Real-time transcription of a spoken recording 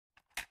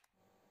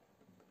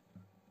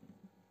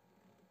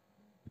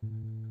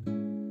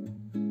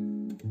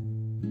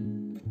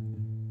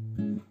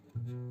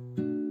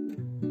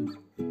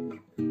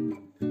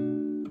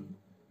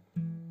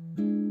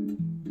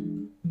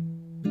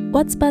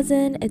What's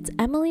buzzin'? It's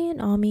Emily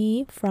and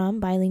Ami from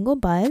Bilingual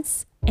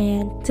Buzz,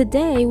 and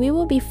today we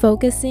will be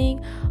focusing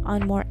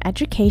on more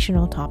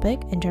educational topic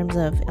in terms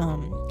of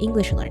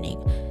English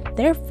learning.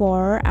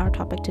 Therefore, our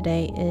topic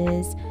today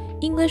is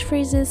English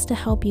phrases to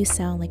help you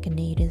sound like a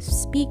native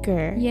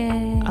speaker.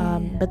 Yay!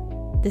 But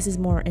this is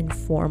more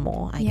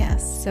informal, I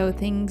guess. So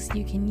things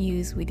you can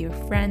use with your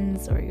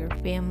friends or your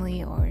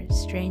family or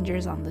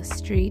strangers on the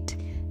street,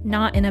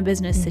 not in a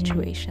business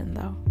situation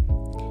though.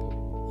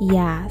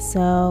 Yeah,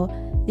 so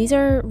these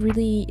are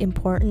really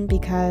important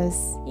because,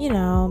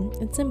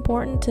 it's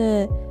important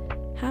to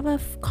have a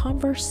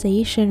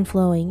conversation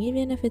flowing,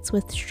 even if it's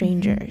with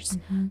strangers.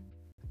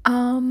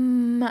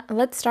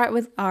 Let's start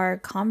with our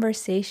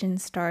conversation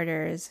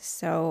starters.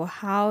 So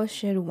how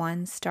should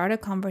one start a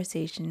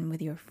conversation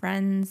with your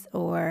friends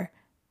or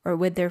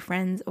with their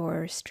friends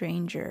or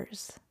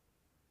strangers?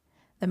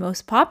 The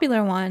most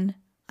popular one,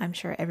 I'm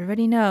sure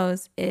everybody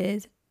knows,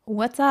 is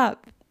what's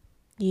up?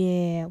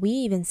 Yeah, we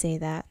even say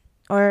that.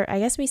 Or I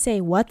guess we say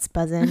what's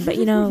buzzin', but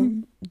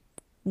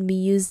we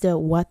use the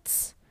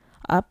what's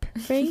up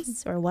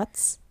phrase or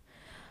what's.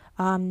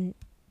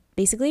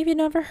 Basically, if you've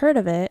never heard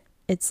of it,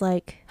 it's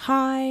like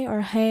hi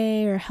or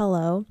hey or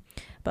hello,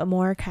 but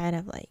more kind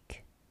of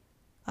like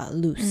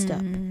loosed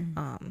up.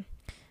 A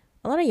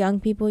lot of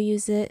young people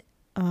use it.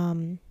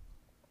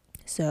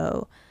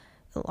 So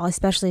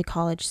especially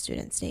college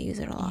students, they use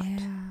it a lot.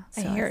 Yeah,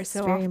 so I hear it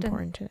so often.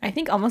 Important. I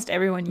think almost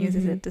everyone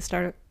uses it to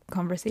start a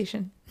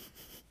conversation.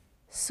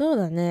 そう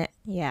だね.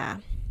 Yeah.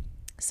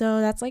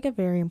 So that's like a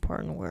very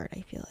important word,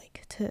 I feel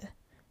like, to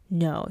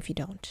know if you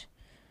don't.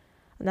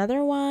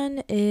 Another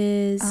one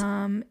is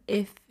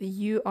if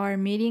you are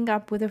meeting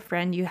up with a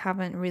friend you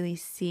haven't really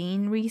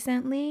seen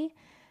recently,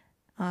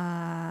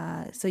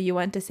 so you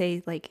want to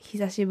say like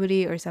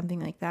hisashiburi or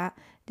something like that,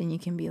 then you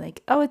can be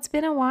like, oh, it's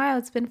been a while,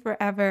 it's been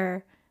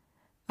forever.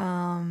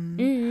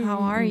 How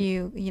are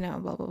you?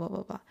 Blah, blah, blah,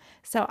 blah, blah.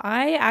 So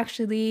I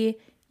actually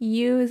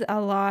use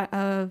a lot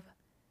of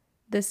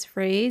this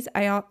phrase.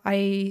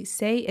 I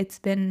say it's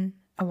been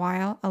a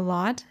while a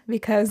lot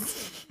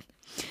because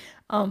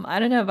I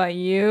don't know about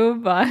you,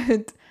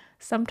 but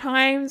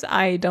sometimes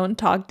I don't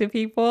talk to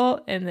people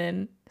and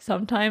then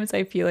sometimes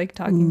I feel like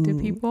talking to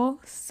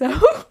people. So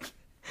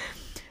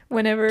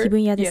whenever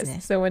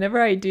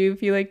I do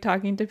feel like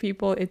talking to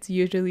people, it's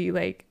usually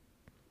like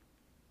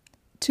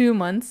 2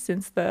 months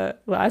since the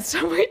last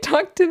time I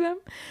talked to them.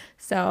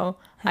 So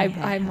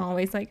I'm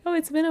always like, oh,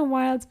 it's been a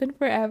while, it's been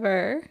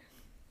forever.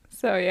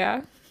 So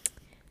yeah.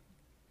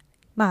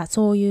 まあ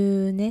そう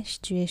いうねシ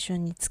チュエーショ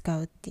ンに使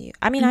うっていう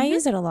I mean, I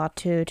use it a lot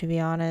too, to be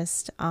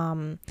honest.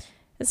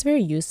 It's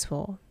very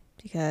useful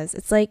because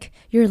it's like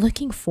you're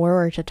looking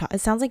forward to talk. It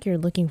sounds like you're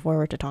looking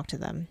forward to talk to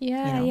them.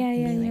 Yeah.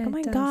 Like, oh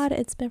my god,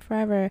 it's been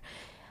forever.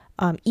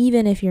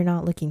 Even if you're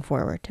not looking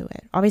forward to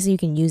it. Obviously you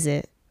can use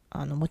it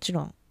もち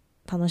ろん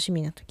楽し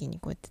みな時に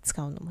こうやって使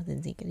うのも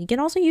全然いいけど You can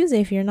also use it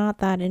if you're not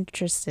that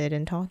interested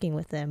in talking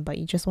with them, but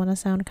you just want to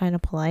sound kind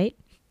of polite.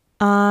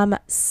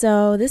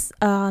 So this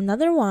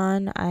another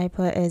one I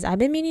put is I've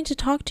been meaning to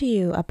talk to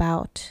you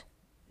about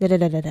da da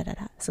da da da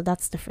da. So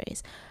that's the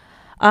phrase.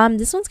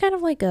 This one's kind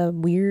of like a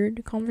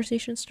weird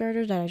conversation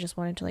starter that I just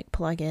wanted to like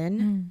plug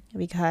in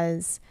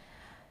because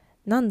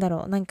なんだ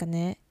ろうなんか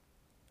ね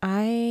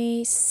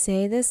I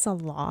say this a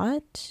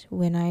lot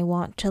when I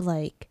want to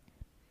like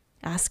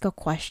ask a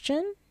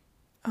question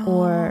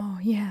or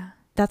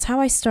that's how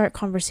I start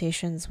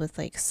conversations with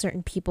like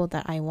certain people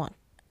that I want,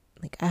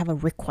 like I have a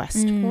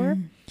request for.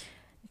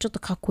 ちょっと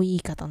かっこいい言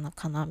い方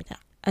かなみたい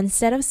な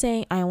Instead of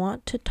saying I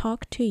want to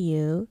talk to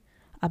you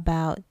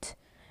about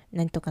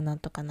なんとかなん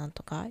とかなん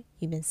とか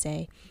you can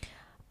say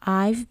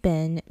I've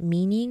been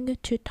meaning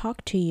to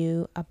talk to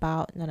you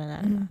about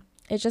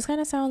It just kind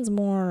of sounds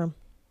more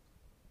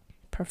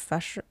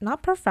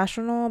not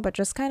professional, but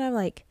just kind of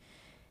like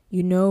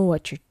you know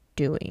what you're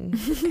doing,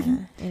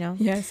 kinda,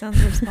 Yeah, it sounds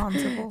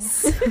responsible.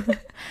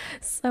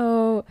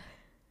 So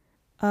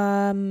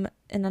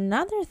and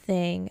another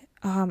thing,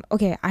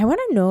 okay, I want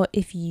to know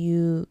if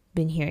you've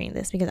been hearing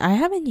this because I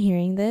have been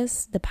hearing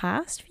this the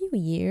past few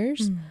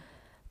years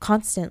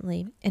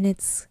constantly, and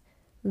it's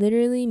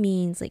literally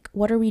means like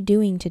what are we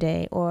doing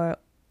today or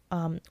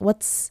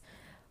what's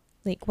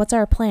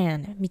our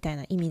plan みたい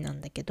な意味なん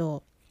だけ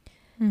ど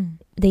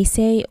they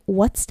say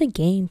what's the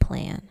game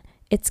plan.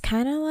 It's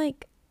kind of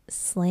like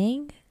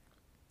slang.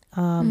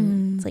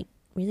 It's like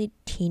really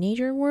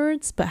teenager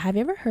words, but have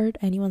you ever heard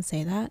anyone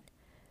say that?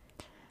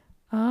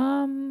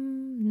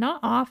 Not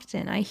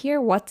often. I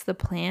hear what's the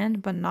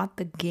plan, but not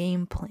the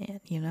game plan,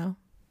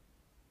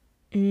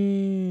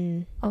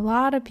 A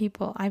lot of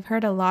people, I've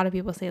heard a lot of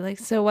people say like,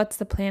 so what's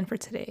the plan for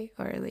today?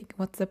 Or like,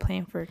 what's the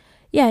plan for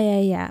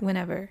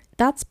whenever?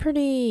 That's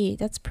pretty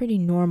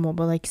normal,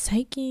 but like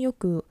最近よ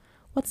く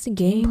what's the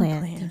game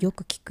plan? ってよ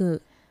く聞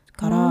く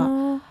か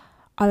ら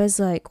I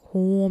was like,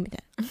 ほーみた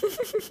いな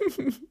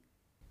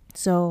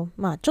So,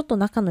 まあちょっと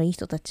仲のいい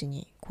人たち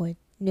にこ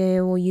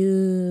れを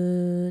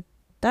言っ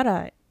た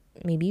ら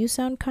maybe you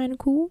sound kind of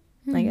cool,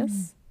 I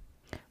guess.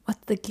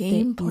 What's the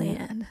game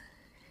plan?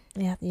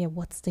 Yeah,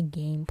 what's the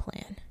game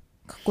plan?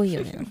 っこいい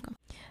よね、なんか。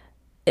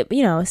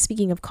You know,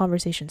 speaking of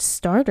conversation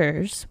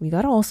starters, we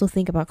gotta also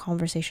think about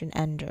conversation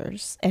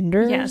enders.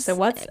 Enders? Yeah, so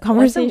what's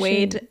a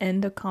way to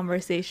end a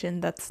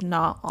conversation that's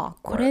not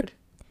これ awkward?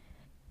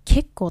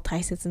 結構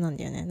大切なん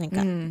だよね。なん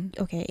か、Mm.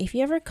 okay, if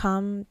you ever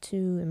come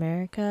to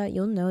America,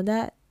 you'll know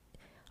that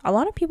a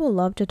lot of people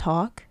love to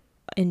talk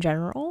in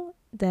general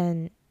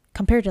than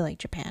compared to like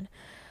Japan.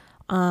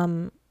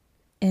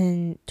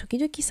 And 時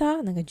々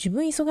さ、なんか自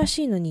分忙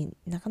しいのに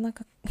なかな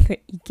か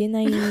行け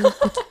ない時っ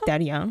てあ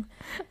るやん。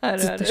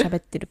ずっと喋っ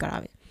てるか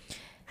ら。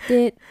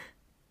で、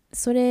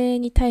それ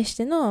に対し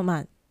ての、ま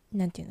あ、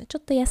なんていうの、ちょ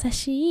っと優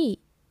しい、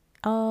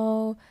ち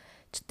ょっ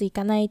と行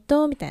かない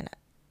と、みたいな、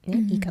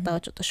ね、言い方を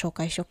ちょっと紹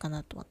介しようか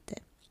なと思っ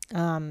て。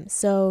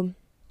So,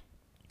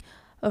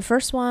 the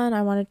first one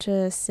I wanted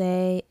to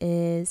say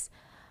is,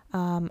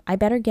 I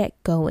better get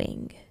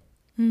going.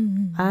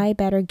 I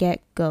better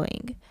get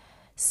going.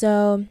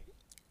 So,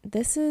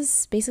 this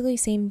is basically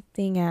same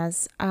thing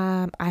as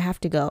I have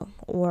to go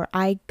or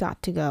I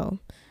got to go.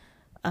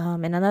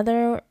 And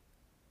another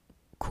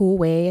cool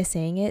way of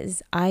saying it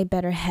is I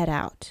better head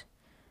out.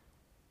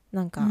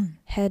 なんか、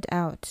head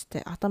out っ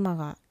て頭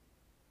が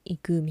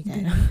行くみた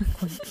いな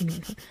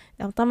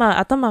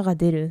頭が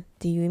出るっ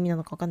ていう意味な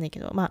のか分かんないけ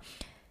ど、ま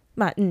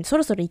あ、そ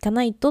ろそろ行か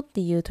ないとって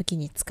いう時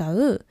に使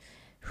う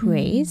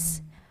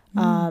phrase.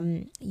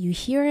 You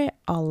hear it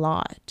a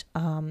lot,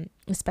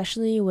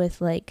 especially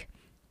with like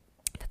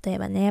例え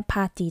ばね、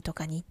パーティーと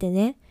かに行って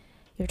ね、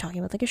you're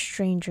talking about like a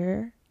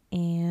stranger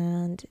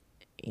and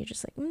you're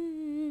just like,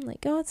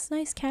 like, oh, it's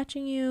nice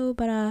catching you,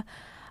 but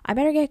I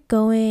better get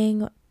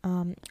going.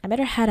 I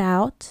better head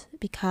out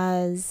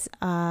because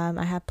I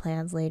have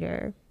plans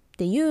later. っ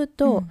て言う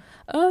と、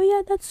oh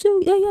yeah, that's cool,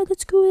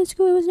 that's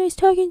cool, it was nice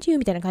talking to you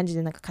みたいな感じ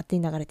でなんか勝手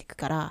に流れていく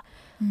から、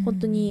本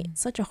当に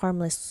such a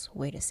harmless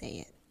way to say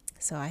it.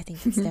 So I think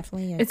it's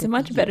definitely a It's good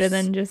much better use.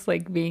 than just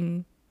like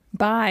being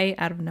bye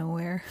out of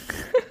nowhere.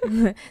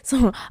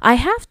 そう、I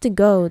have to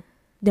go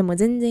でも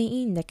全然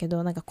いいんだけ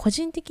ど、なんか個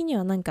人的に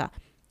はなんか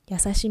優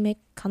しめ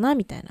かな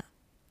みたいな。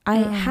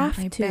I have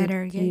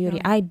to っていうよ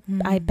り I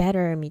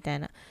better みたい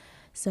な。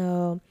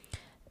So,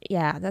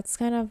 yeah, that's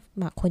kind of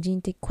まあ個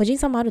人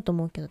差もあると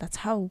思うけど、that's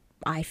how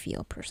I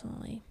feel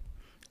personally.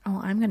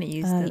 Oh, I'm gonna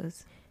use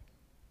those.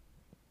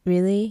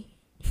 Really?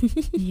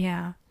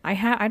 Yeah. I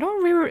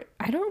don't really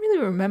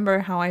remember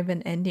how I've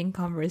been ending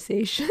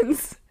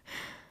conversations.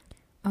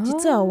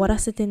 実は終わら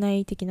せてな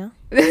い的な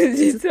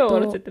実は終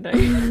わらせてない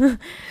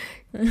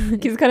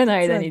気づかれ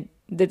ない間に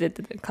出てっ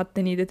てた勝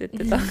手に出てっ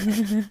てた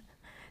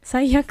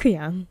最悪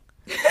やん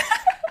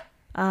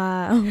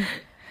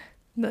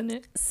だ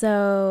ね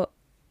So,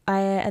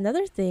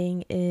 another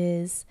thing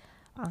is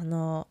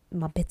ま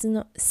あ、別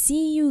の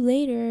see you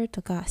later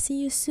とか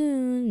see you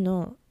soon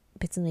の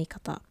別の言い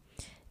方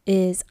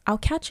is I'll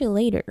catch you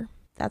later.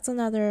 That's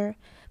another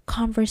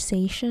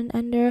conversation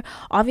ender.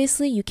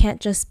 Obviously, you can't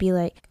just be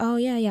like, oh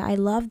yeah, I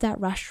love that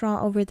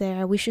restaurant over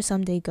there. We should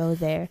someday go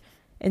there.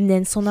 And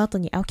then その後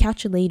に I'll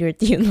catch you later っ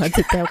ていうのは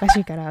絶対おかし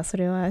いからそ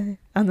れは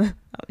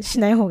し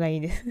ない方がい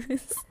いで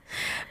す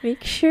Make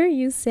sure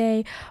you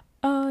say,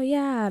 oh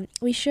yeah,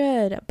 we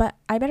should, but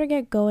I better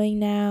get going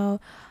now.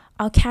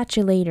 I'll catch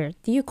you later っ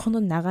ていうこ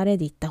の流れで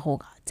言った方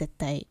が絶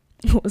対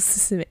おす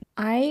すめ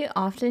I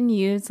often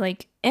use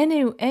like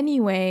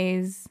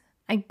anyways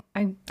I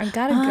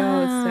gotta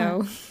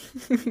go,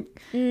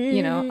 so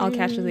you know, I'll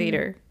catch you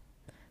later.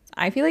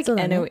 I feel like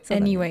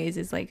anyways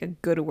is like a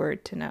good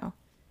word to know.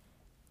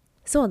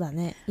 そうだ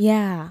ね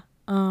Yeah.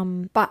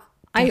 But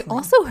I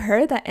also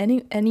heard that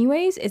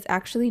anyways is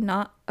actually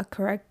not a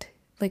correct,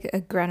 like a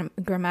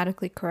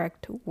grammatically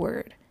correct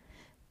word.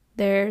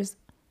 There's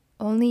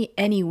only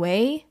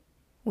anyway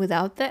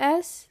without the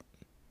S.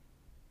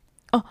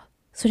 あ、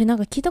それなん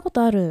か聞いたこ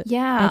とある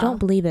Yeah. I don't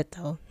believe it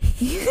though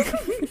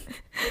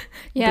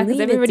Yeah, because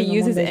everybody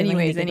uses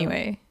anyways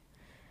anyway.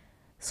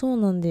 そう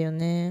なんだよ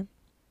ね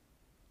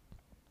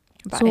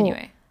But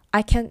anyway.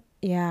 I can't,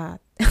 yeah.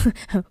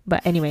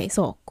 But anyway,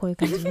 そう、こういう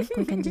感じね。こう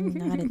いう感じに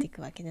流れてい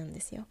くわけなんで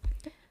すよ。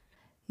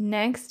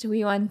Next,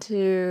 we want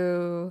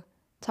to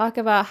talk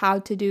about how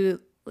to do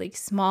like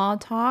small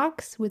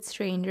talks with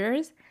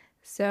strangers.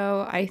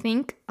 So I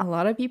think a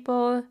lot of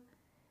people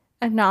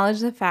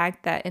acknowledge the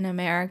fact that in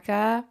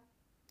America,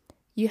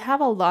 you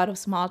have a lot of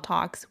small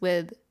talks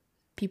with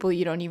people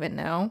you don't even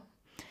know.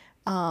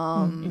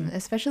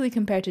 Especially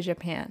compared to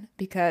Japan,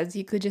 because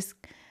you would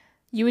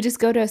just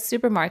go to a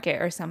supermarket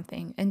or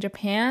something. In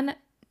Japan,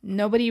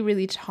 nobody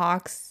really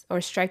talks or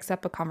strikes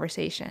up a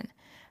conversation.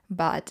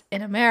 But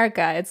in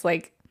America, it's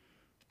like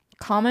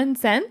common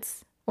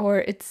sense, or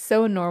it's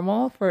so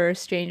normal for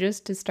strangers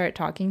to start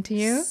talking to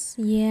you.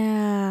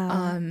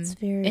 Yeah. It's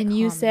very and common.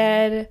 You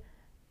said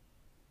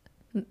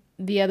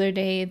the other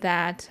day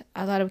that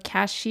a lot of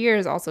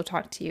cashiers also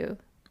talk to you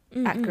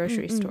at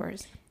grocery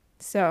stores.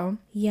 So,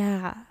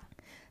 yeah.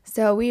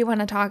 So we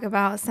want to talk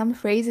about some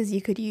phrases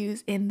you could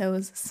use in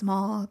those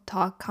small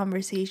talk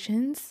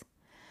conversations.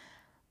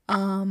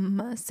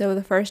 So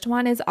the first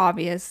one is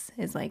obvious,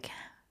 is like,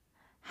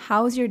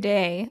 how's your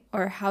day?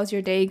 Or how's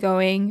your day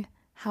going?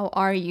 how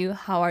are you?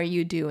 How are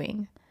you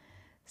doing?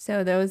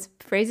 So those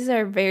phrases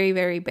are very,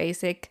 very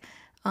basic.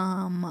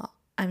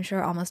 I'm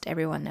sure almost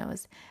everyone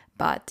knows.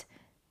 But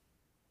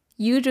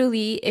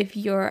usually if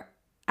you're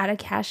at a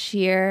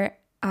cashier,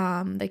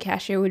 the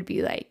cashier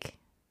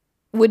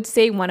would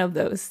say one of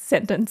those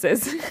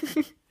sentences.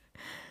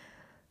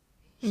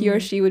 He or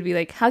she would be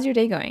like, how's your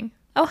day going?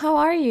 Oh, how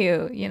are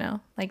you? You know,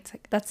 like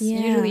that's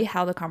usually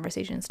how the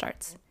conversation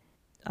starts.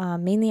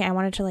 Mainly I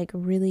wanted to like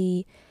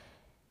really,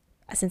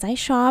 since I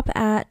shop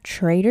at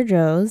Trader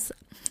Joe's,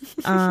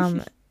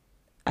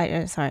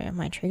 sorry,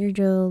 my Trader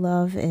Joe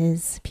love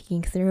is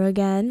peeking through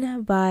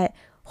again, but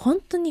本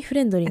当にフ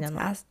レンドリーなの。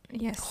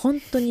Yes. 本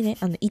当にね、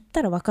言っ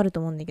たらわかると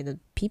思うんだけど、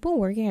people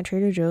working at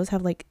Trader Joe's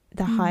have like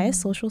the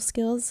highest social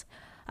skills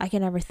I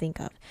can ever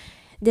think of.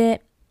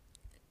 で、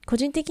個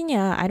人的に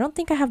は I don't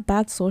think I have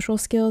bad social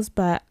skills,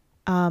 but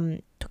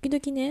時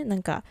々ね、な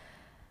んか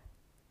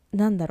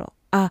なんだろ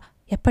う、や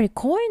っぱり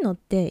こういうのっ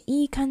て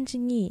いい感じ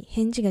に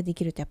返事がで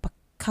きるとやっぱ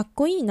かっ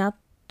こいいな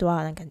と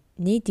はなんか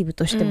ネイティブ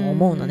としても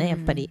思うのね、やっ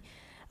ぱり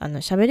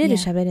喋れる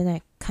喋れな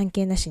い関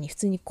係なしに普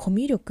通にコ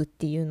ミュ力っ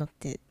ていうのっ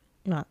て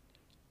まあ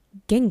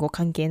言語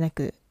関係な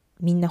く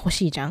みんな欲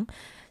しいじゃん。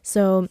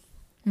So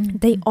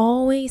they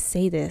always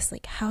say this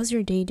like how's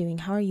your day doing?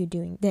 How are you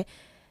doing? They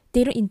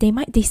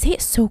say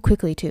it so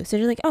quickly too. So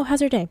they're like, oh,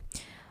 how's your day?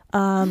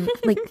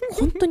 Like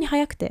本当に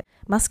早くて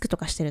マスクと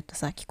かしてると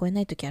さ聞こえ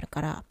ない時ある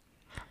から。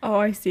Oh,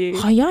 I see.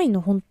 早い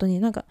の本当に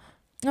なんか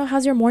oh,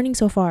 how's your morning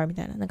so far? み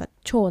たいななんか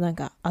超なん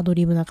かアド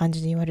リブな感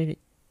じで言われ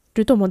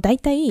るともう大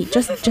体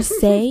just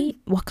say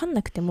わかん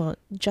なくても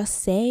just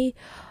say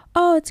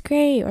oh it's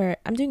great or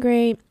I'm doing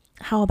great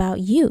how about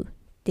you?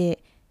 っ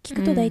て聞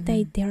くと大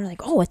体 they're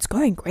like oh it's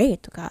going great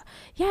とか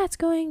yeah it's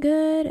going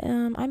good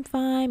I'm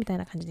fine みたい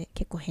な感じで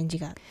結構返事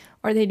が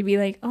Or they'd be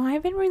like oh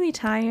I've been really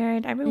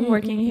tired I've been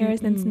working here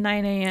since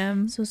 9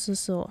 a.m. そうそう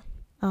そ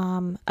う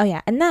oh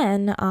yeah and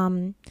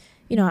then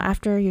you know,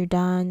 after you're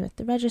done with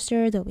the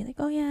register, they'll be like,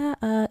 oh yeah,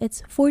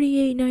 it's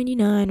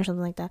 $48.99 or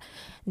something like that.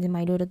 And then ま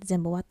あいろいろ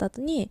全部終わった後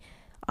に、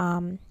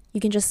you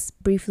can just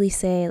briefly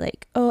say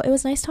like, oh, it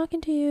was nice talking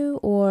to you,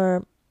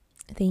 or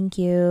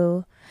thank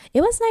you.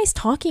 It was nice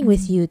talking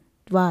with you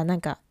はな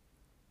んか、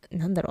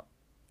なんだろ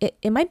う。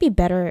It might be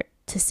better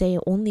to say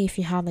only if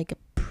you have like a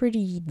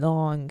pretty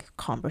long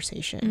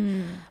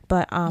conversation.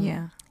 But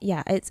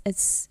yeah, it's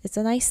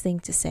a nice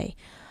thing to say.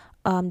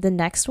 The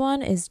next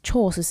one is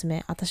超おすす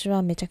め。私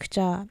はめちゃくち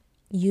ゃ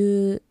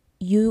言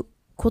う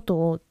こと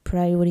をプ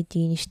ライオリテ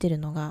ィにしてる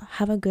のが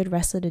Have a good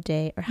rest of the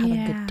day or have a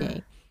good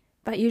day.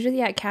 But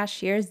usually at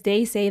cashiers,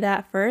 they say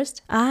that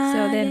first.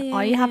 So then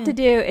all you have to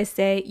do is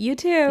say, you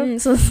too.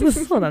 そ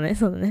うだね。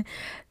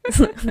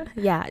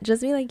Yeah,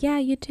 just be like, yeah,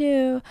 you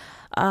too.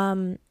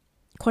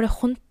 これ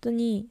本当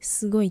に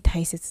すごい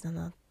大切だ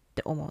なっ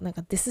て思う。なん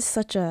か This is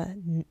such a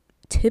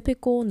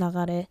typical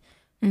流れ。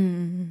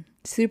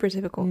Super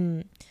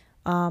typical.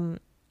 But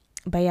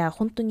yeah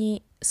本当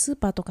にスー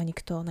パーとかに行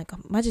くとなんか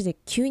マジで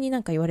急にな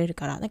んか言われる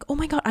からなんか Oh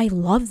my god I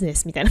love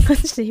this みたいな感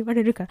じで言わ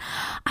れるから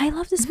I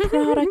love this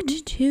product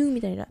too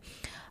みたいな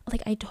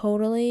Like I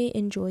totally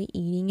enjoy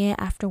eating it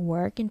after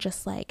work and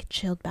just like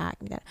chilled back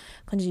みたいな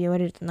感じで言わ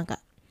れるとなんか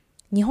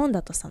日本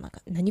だとさなん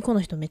か何この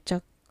人めっち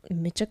ゃ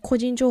個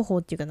人情報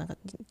っていうかなんか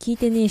聞い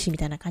てねえしみ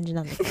たいな感じ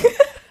なんだけど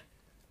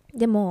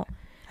でも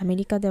アメ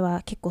リカで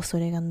は結構そ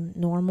れが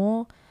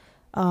normal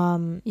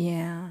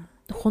Yeah.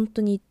 本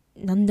当に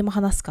何でも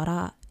話すか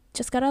ら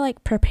just gotta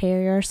like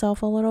prepare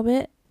yourself a little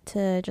bit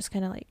to just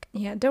kind of like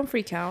Yeah, don't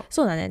freak out.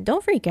 そうだね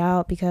don't freak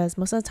out because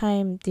most of the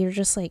time they're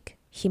just like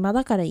暇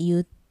だから言う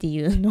って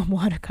いうの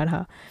もあるか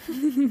ら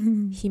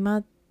暇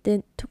っ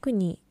て特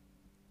に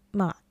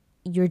まあ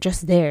you're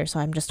just there so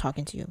I'm just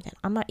talking to you みたいな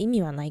あんま意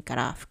味はないか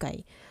ら深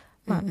い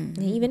まあ、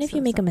even if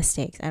you make a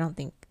mistake I don't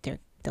think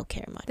they'll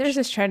care much They're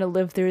just trying to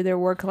live through their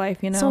work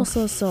life, you know?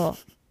 そう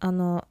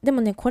で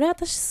もねこれ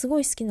私すご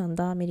い好きなん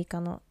だアメリ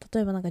カの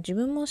例えばなんか自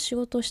分も仕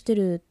事して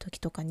る時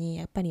とかに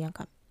やっぱりなん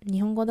か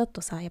日本語だ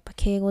とさやっぱ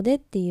敬語でっ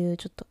ていう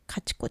ちょっと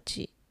カチコ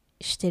チ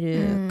して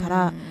るか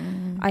ら、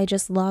I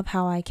just love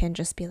how I can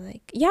just be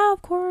like yeah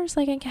of course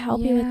like I can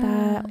help you with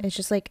that it's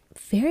just like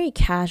very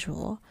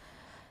casual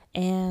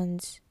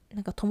and な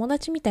んか友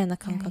達みたいな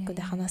感覚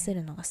で話せ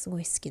るのがすご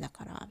い好きだ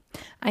から、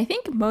I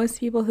think most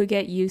people who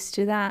get used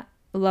to that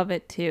love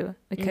it too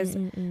because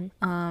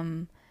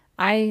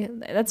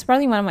that's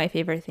probably one of my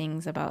favorite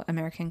things about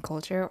American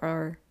culture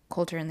or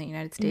culture in the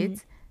United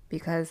States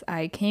because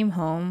I came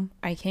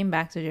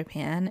back to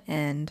Japan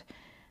and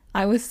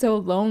I was so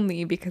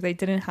lonely because I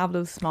didn't have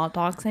those small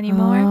talks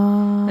anymore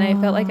and I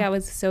felt like I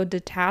was so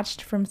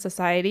detached from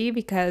society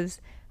because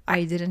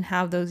I didn't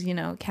have those, you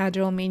know,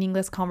 casual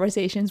meaningless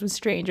conversations with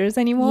strangers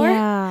anymore.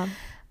 Yeah.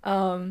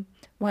 So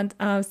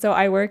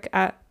I work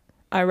at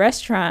a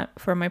restaurant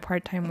for my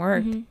part-time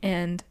work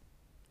and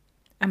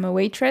I'm a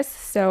waitress,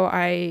 so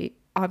I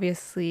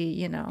obviously,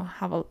 you know,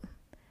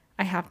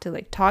 I have to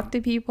like talk to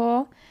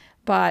people,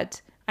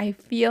 but I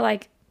feel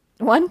like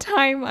one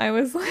time I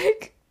was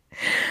like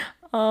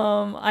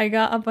I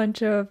got a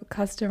bunch of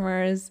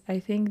customers. I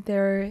think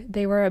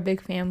they were a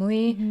big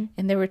family,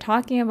 and they were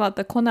talking about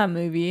the Conan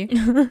movie.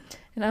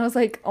 And I was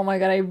like, oh my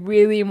god, I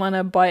really want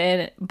to butt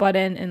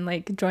in and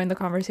like join the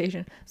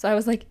conversation. So I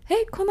was like,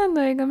 hey, Conan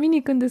no eiga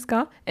mini-kun desu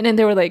ka? And then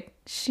they were like,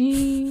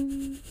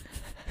 sheen.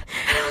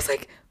 And I was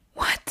like,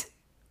 what?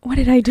 What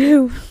did I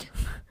do?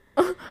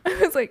 I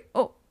was like,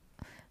 oh,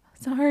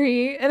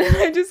 sorry. And then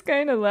I just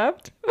kind of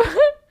left.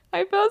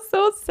 I felt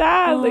so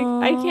sad. Like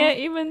I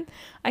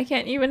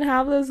can't even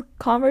have those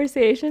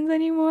conversations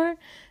anymore.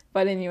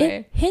 But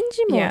anyway. 返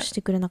事もし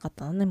てくれなかっ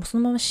たの？でもそ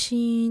のままシ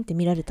ーンって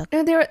見られた。No,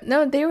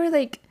 they were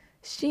like,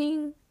 シ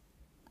ーン。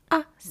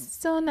あ、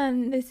そうな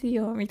んです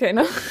よみたい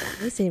な。At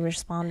least they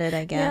responded,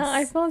 I guess. Yeah,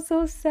 I felt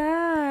so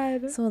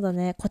sad. そうだ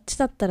ね。こっち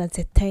だったら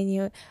絶対に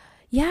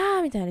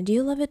Yeah! みたいな。Do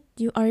you love it?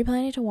 Are you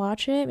planning to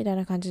watch it? みたい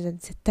な感じで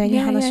絶対に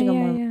話が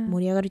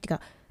盛り上がるっていう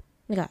か、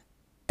なんか、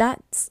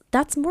that's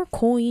more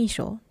好印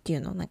象ってい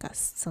うの。なんか、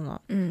そ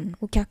の、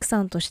お客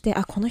さんとして、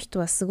あ、この人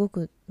はすご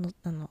く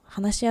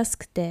話しやす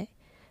くて、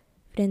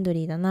フレンド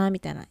リーだな、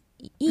みたいな、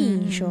いい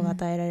印象が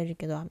与えられる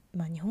けど、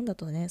まあ日本だ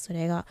とね、そ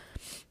れが。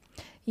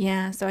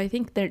Yeah, so I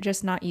think they're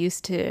just not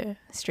used to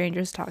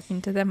strangers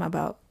talking to them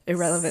about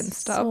irrelevant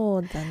stuff. そ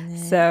うだね。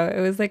So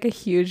it was like a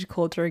huge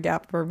culture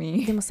gap for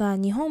me. でもさ、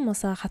日本も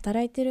さ、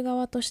働いてる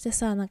側として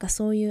さ、なんか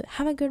そういう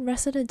Have a good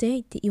rest of the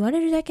day って言われ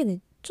るだけで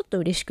ちょっと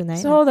嬉しくない？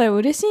そうだよ、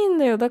嬉しいん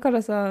だよ。だか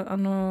らさ、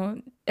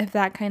if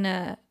that kind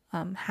of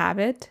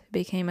habit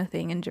became a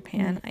thing in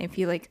Japan, I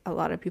feel like a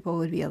lot of people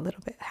would be a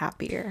little bit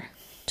happier.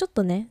 ちょっ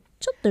とね、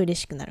ちょっと嬉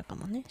しくなるか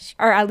もね。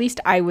Or at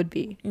least I would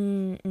be.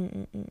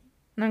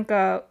 なん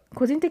か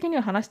個人的に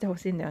は話してほ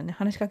しいんだよね。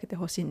話しかけて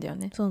ほしいんだよ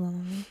ね。そうなの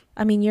ね。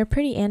I mean, you're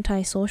pretty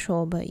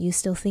antisocial, but you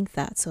still think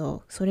that.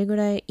 So, それぐ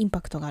らいイン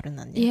パクトがあるん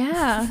だね。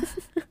Yeah.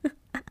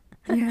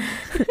 Yeah. っ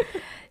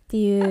て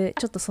いう、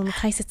ちょっとその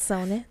大切さ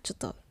をね、ちょっ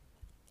と、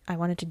I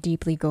wanted to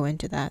deeply go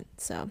into that.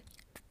 So,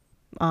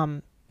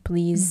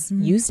 please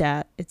use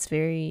that. It's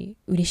very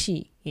嬉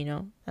しい, you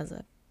know, as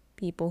a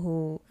people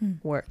who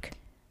work.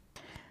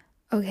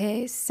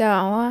 Okay,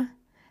 so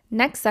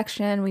next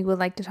section, we would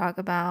like to talk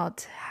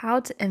about how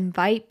to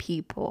invite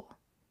people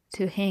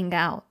to hang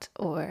out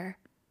or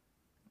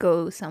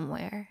go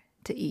somewhere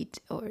to eat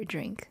or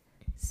drink.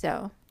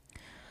 So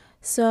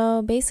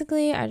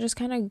basically, I just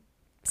kind of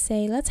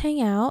say, let's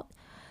hang out.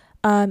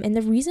 And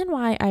the reason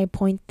why I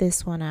point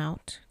this one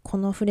out, こ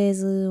のフレー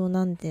ズを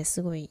なんで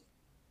すごい、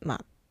ま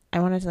あ、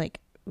I wanted to like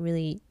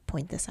really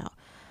point this out.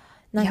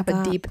 You have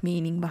a deep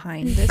meaning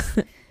behind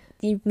this.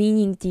 deep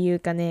meaning っていう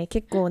かね、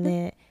結構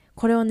ね、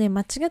これをね、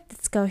間違って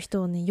使う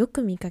人をね、よ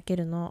く見かけ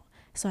るの。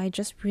So I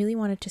just really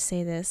wanted to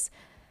say this.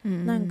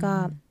 なん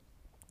か、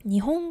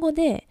日本語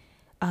で、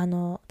例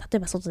え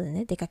ば外で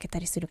ね、出かけた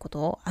りすること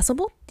を遊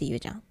ぼうって言う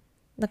じゃん。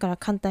だから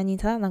簡単に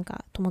ただなん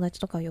か友達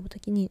とかを呼ぶと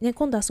きに、ね、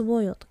今度遊ぼ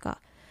うよと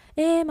か、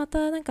ま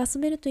たなんか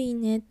遊べるといい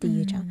ねって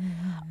言うじゃん。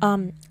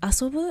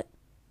遊ぶ、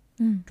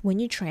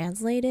when you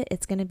translate it,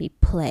 it's gonna be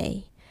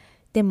play.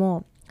 で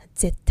も、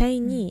絶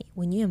対に、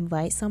when you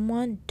invite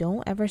someone,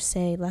 don't ever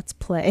say, let's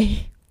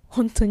play.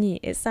 本当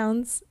に、it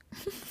sounds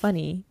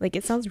funny. Like,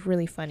 it sounds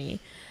really funny.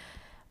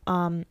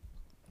 And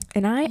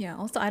Yeah,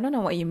 also, I don't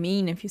know what you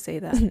mean if you say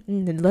that.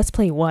 Let's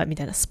play what? み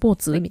たいな、スポー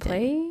ツ Like みた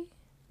いな。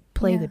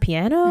play the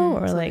piano?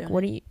 Or like,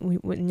 what do you,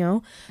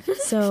 no?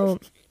 So,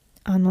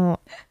 I'm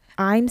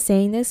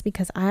saying this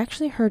because I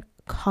actually heard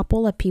a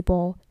couple of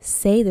people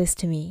say this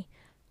to me.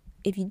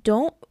 If you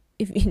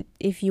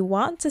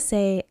want to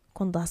say,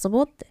 今度遊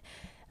ぼうって、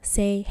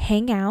say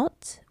hang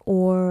out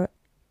or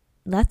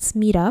let's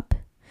meet up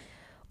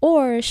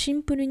or シ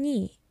ンプル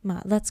に、ま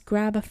あ、let's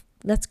grab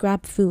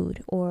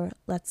food or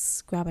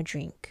let's grab a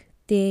drink っ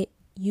て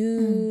い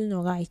う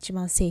のが一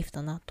番セーフ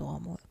だなとは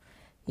思う。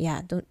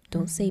Yeah,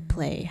 don't say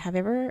play. Have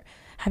you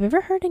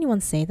ever heard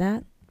anyone say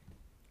that?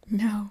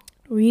 No.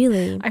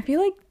 Really? I feel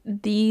like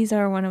this is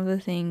one of the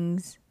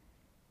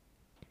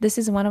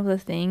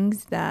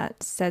things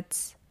that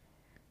sets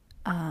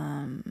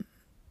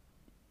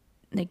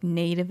like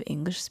native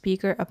English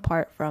speaker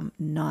apart from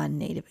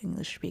non-native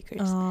English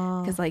speakers.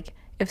 Because like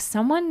if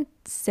someone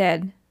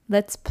said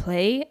let's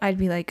play, I'd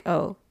be like,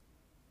 oh,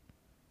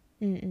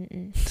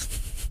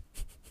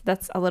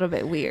 that's a little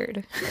bit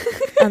weird.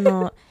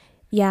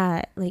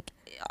 Yeah, like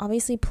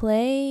obviously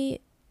play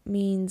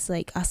means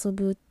like 遊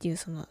ぶっていう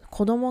その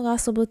子供が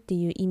遊ぶって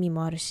いう意味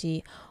もある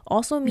し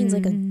also means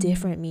like a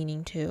different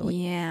meaning too.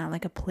 Yeah,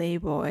 like a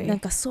playboy. なん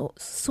かそ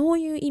う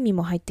いう意味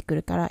も入ってく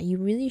るから you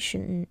really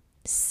shouldn't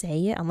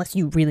say it unless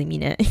you really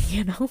mean it,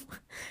 you know?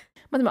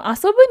 まあでも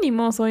遊ぶに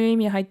もそういう意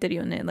味入ってる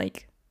よね。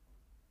like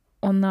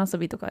女遊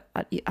びとか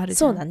あるじゃん。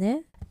そうだ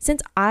ね。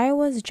Since I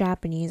was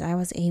Japanese, I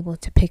was able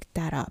to pick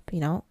that up,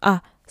 you know?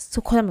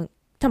 これ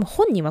多分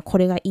本人はこ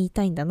れが言い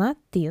たいんだなっ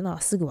ていうの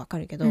はすぐわか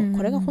るけど、こ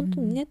れが本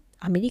当にね、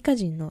アメリカ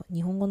人の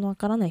日本語のわ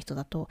からない人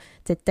だと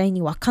絶対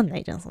にわかんな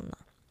いじゃん、そんな。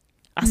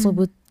遊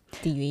ぶっ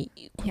ていう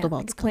言葉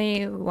を使う。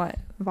Yeah, like play what?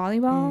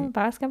 Volleyball?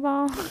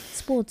 Basketball?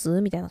 スポー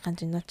ツみたいな感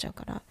じになっちゃう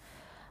から。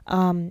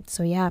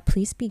So yeah,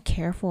 please be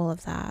careful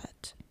of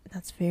that.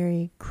 That's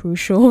very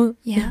crucial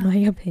Yeah. in my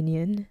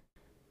opinion.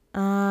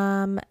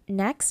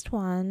 Next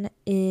one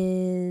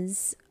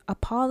is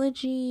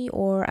apology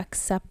or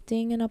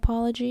accepting an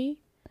apology.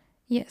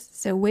 Yes.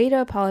 So way to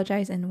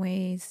apologize and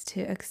ways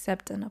to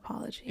accept an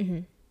apology. Mm-hmm.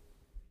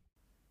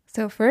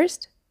 So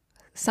first,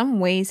 some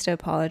ways to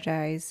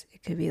apologize.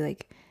 It could be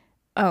like,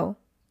 oh,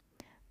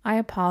 I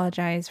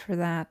apologize for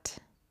that.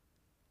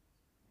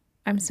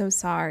 I'm so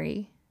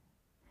sorry.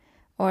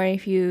 Or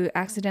if you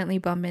accidentally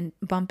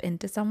bump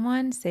into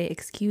someone, say,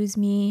 excuse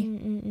me,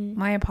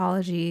 my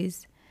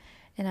apologies.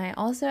 And I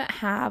also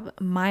have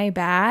my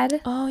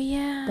bad. Oh,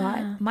 yeah.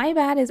 But my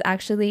bad is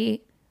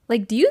actually,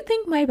 like, do you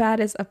think my bad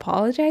is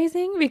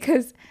apologizing?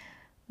 Because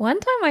one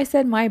time I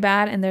said my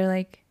bad and they're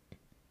like,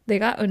 they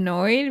got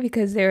annoyed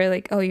because they were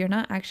like, oh, you're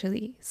not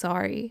actually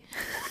sorry.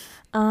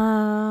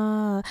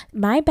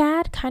 My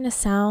bad kind of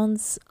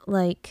sounds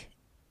like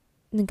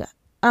なんか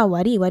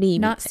悪い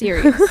Not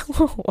serious.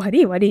 悪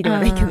いでは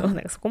ないけど、な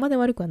んかそこまで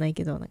悪くはない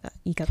けど、なんか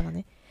言い方が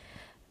ね。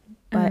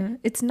But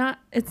it's not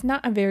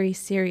a very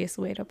serious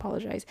way to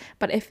apologize.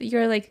 But if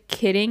you're like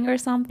kidding or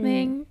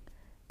something,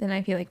 then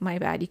I feel like my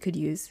bad you could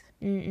use.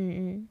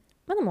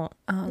 まあでも、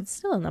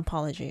it's still an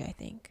apology, I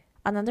think.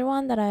 Another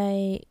one that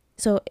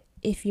so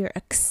if you're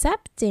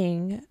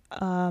accepting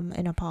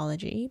an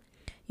apology,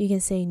 you can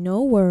say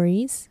no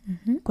worries.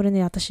 これ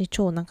ね、私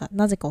超なんか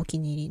なぜかお気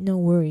に入り no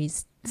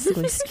worries す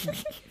ごい好きな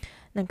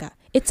なんか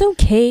it's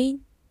okay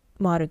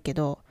もあるけ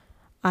ど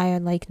I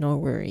like no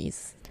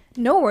worries.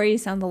 No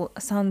worries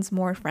sounds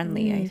more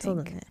friendly, I think. そう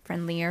だね。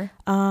 Friendlier.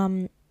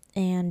 And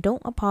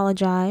don't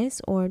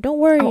apologize or don't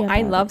worry Oh, about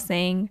I love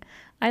saying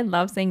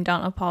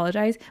don't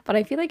apologize, but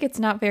I feel like it's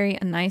not very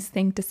a nice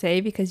thing to say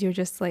because you're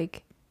just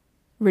like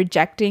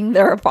rejecting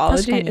their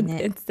apology 確かに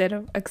ね。 instead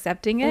of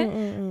accepting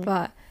it.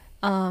 But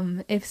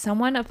if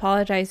someone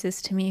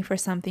apologizes to me for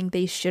something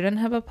they shouldn't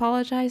have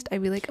apologized,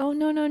 I'd be like, oh,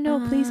 no,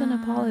 please don't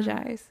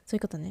apologize. そういう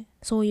ことね。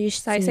そういう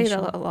シチ So ュエ I ー say ショ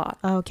ン that a lot.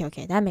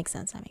 Okay, that makes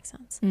sense.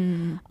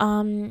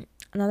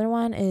 Another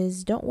one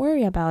is don't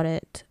worry about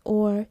it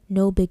or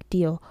no big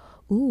deal.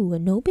 Ooh,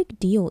 no big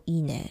deal い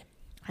いね.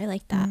 I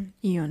like that.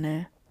 いいよ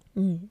ね.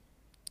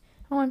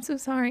 Oh, I'm so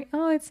sorry.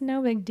 Oh, it's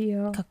no big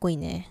deal. かっこいい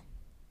ね。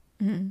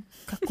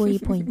かっこいい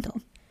ポイント。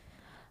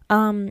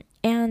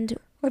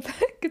And What the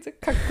heck is a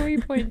かっこいい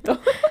ポイント?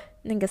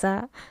 なんか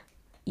さ、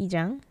いいじ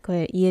ゃんこ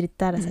れ言え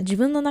たらさ、自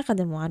分の中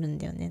でもあるん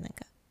だよね。なん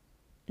か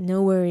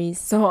No worries.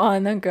 そう、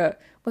なんか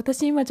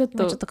私今ちょっ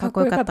とかっ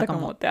こよかったか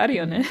もってある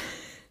よね。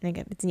なん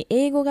か別に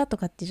英語がと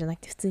かってじゃな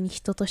くて普通に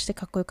人として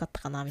かっこよかっ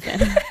たかなみたい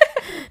な。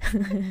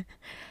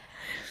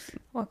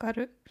わか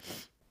る。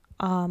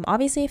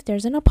Obviously, if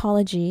there's an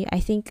apology,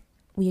 I think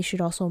we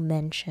should also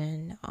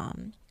mention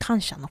感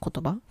謝の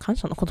言葉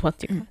っ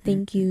ていうか、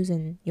thank yous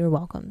and your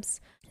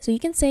welcomes. So you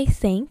can say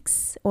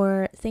thanks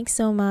or thanks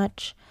so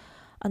much.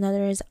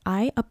 Another is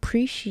I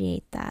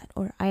appreciate that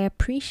or I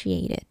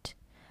appreciate it.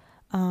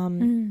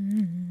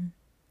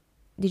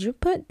 Did you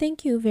put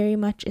thank you very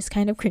much is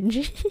kind of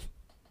cringy?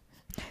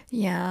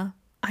 Yeah,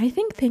 I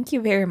think thank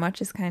you very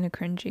much is kind of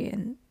cringy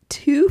and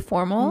too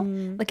formal.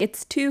 Like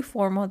it's too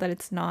formal that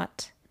it's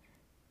not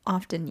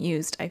often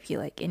used, I feel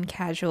like, in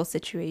casual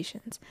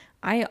situations.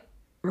 I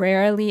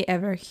rarely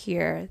ever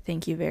hear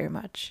thank you very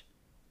much.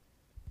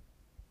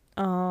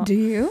 Do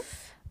you?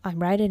 I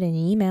write it in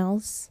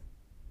emails.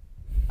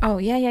 Oh,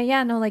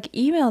 yeah. No, like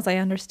emails I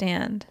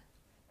understand.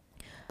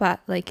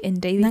 But like in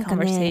daily なんか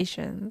ね、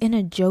 conversations. in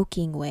a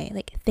joking way.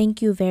 Like,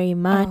 thank you very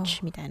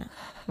much みたいな。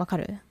わか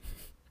る?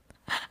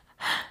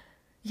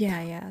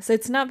 Yeah. So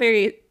it's not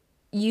very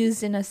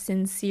used in a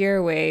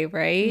sincere way,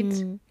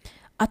 right?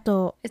 あ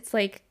と、 It's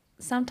like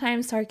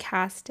sometimes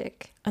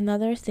sarcastic.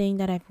 another thing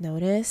that I've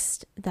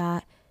noticed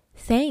that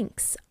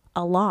thanks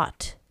a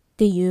lot っ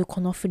ていうこ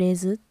のフレー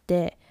ズっ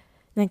て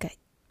なんか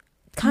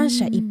感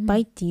謝いっぱ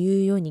いって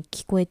いうように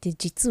聞こえて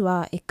実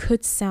は it could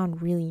sound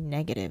really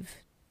negative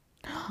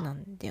な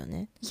んだよ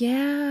ね。 Yeah.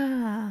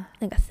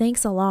 なんか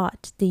thanks a lot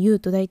って言う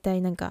と大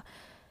体なんか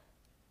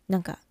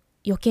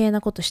余計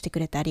なことしてく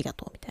れてありが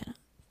とうみたいな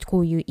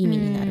こういう意味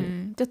にな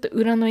る。ちょっと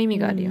裏の意味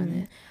があるよ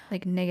ね。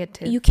Like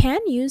negative. You can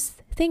use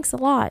thanks a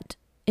lot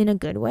in a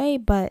good way,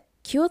 but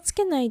気をつ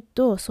けない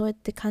とそうやっ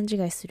て勘違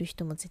いする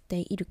人も絶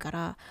対いるか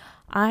ら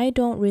I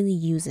don't really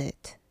use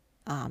it.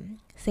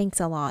 Thanks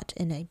a lot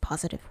in a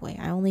positive way.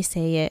 I only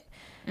say it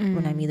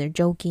when I'm either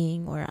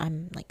joking or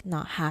I'm like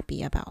not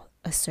happy about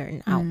a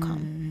certain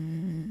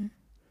outcome.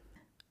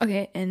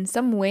 Okay, and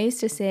some ways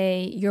to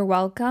say you're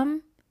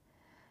welcome.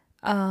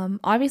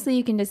 Obviously,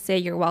 you can just say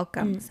you're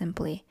welcome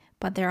simply,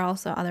 but there are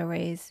also other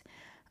ways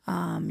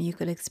you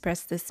could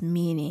express this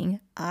meaning.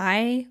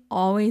 I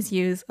always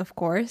use of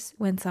course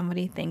when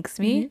somebody thanks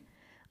me.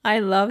 I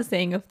love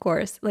saying of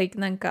course. Like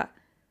なんか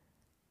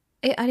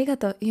ありが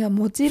とう。いや、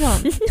もちろ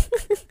ん。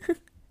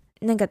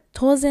なんか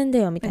当然だ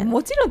よみたいな。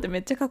もちろんってめ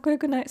っちゃかっこよ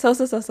くない？そう。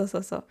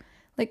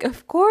Like,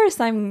 of course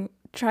I'm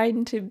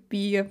trying to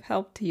be of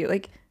help to you.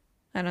 Like,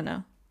 I don't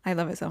know. I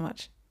love it so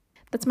much.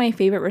 That's my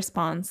favorite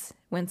response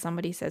when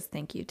somebody says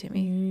thank you to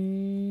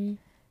me.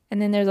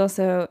 And then there's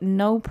also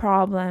no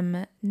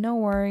problem, no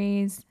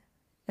worries.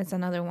 That's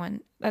another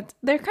one.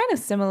 They're kind of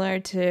similar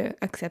to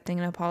accepting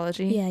an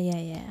apology. Yeah, yeah,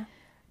 yeah.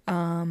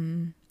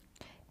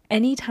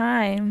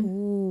 Anytime.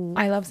 Ooh.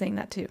 I love saying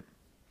that too.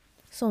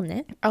 そう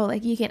ね。 Oh,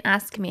 like you can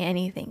ask me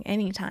anything,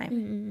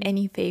 anytime.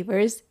 Any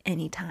favors,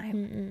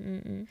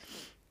 anytime.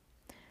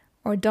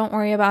 Or don't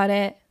worry about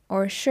it.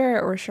 Or sure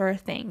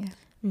thing.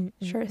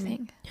 Sure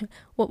thing.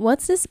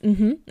 What's this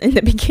in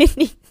the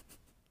beginning?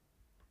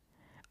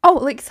 Oh,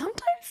 like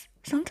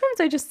sometimes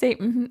I just say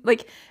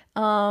like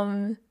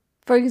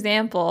for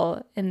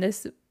example, in a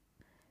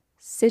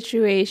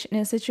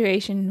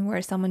situation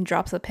where someone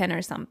drops a pen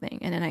or something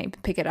and then I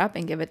pick it up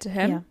and give it to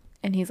him. Yeah.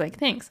 And he's like,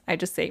 thanks. I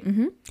just say,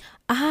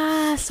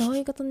 ああ、そう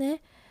いうこと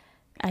ね。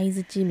相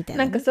づちみたい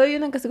なね。なんかそういう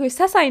なんかすごい些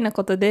細な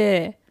こと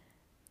で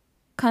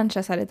感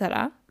謝された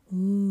ら、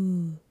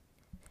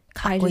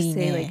かっ I こい just い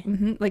say ね。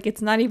 like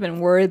it's not even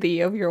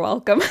worthy of your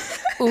welcome.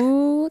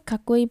 か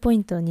っこいいポイ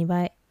ント2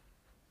倍。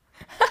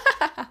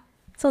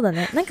そうだ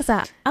ね。なんか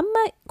さ、あんま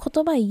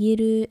言葉言え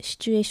るシ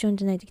チュエーション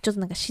じゃない時、ちょっと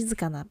なんか静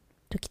かな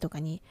時とか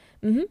に、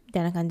み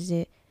たいな感じ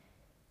で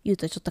言う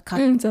とちょっとかっ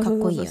こ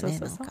いいよね、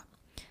なんか。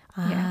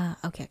Ah,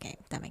 okay.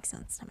 That makes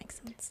sense.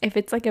 If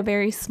it's like a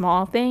very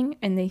small thing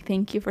and they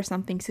thank you for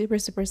something super,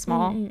 super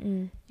small,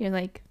 you're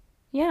like,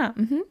 yeah,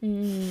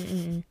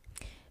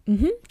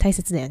 大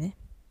切だよね。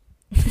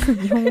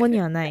日本語に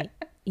はない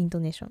イント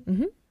ネーショ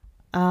ン。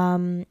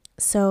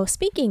So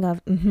speaking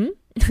of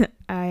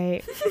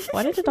I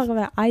wanted to talk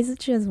about 相づ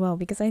ち as well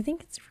because I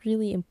think it's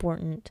really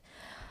important.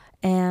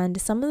 And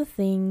some of the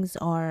things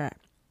are,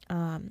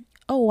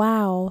 oh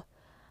wow,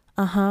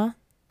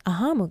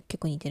も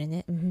結構似てる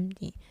ね。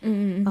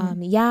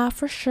Yeah,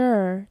 for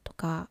sure と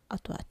か、あ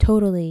とは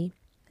totally,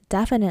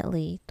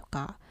 definitely と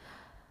か、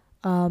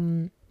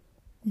no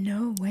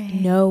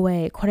way. no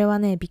way これは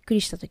ねびっく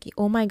りしたとき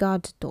oh my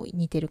god と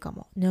似てるか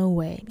も no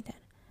way みたい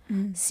な、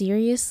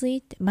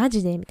seriously ってマ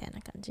ジでみたい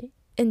な感じ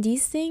and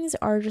these things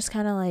are just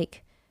kind of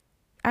like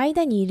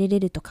間に入れれ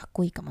るとかっ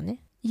こいいかも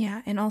ね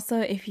Yeah, and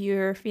also if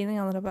you're feeling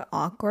a little bit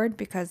awkward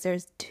because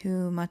there's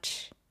too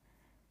much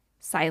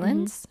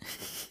silence,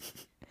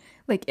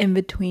 like in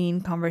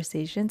between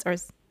conversations or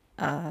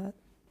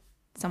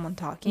someone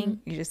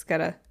talking, you just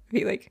gotta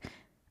be like,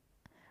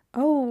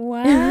 oh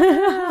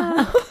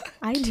wow.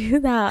 I do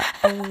that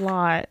a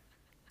lot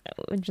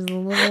which is a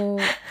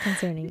little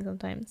concerning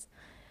sometimes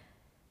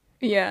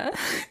Yeah.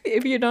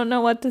 If you don't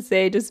know what to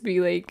say, just be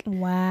like,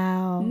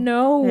 wow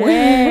no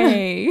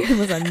way. で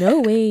もさ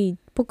no way っ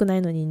ぽくな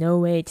いのに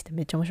no way って言って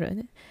めっちゃ面白いよ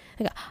ね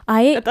なんか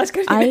I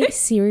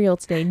cereal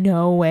today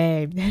no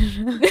way みたい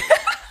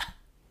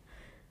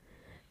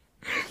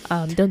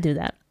なdon't do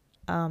that.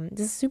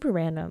 This is super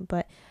random,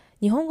 but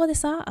日本語で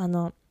さ、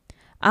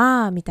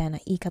みたいな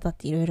言い方っ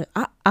ていろいろ、っ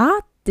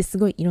てす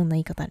ごいいろんな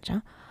言い方あるじゃ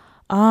ん。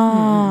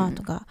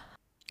とか、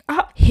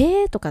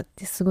へーとかっ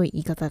てすごい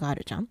言い方があ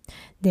るじゃん。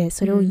で、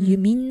それを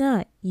みん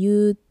な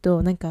言う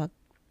と、なんか、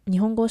日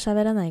本語を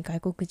喋らない外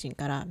国人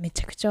からめ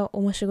ちゃくちゃ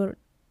面白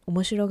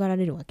がら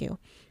れるわけよ。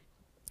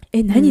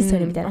何そ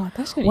れみたいな。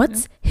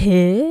What's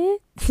へー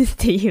っ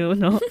ていう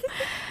の。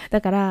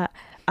だから、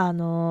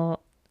本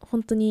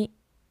当に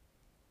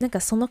なんか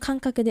その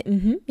感覚で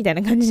みたい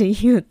な感じで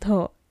言う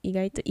と意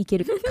外といけ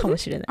るかも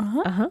しれない。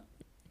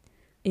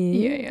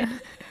Yeah.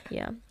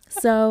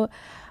 So,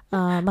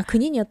 まあ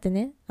国によって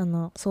ね、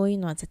そういう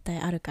のは絶対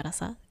あるから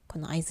さ、こ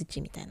の相づ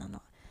ちみたいなの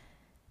は。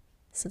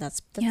So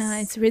that's yeah,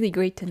 it's really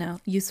great to know,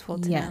 useful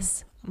to know.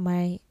 Yes,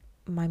 my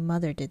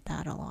mother did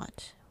that a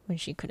lot when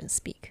she couldn't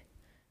speak.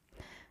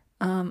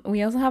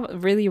 We also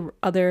have really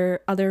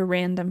other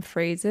random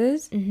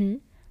phrases.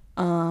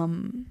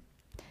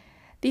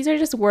 These are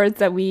just words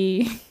that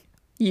we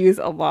use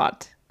a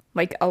lot.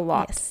 Like a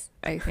lot, yes.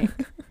 I think.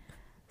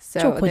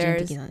 So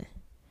there's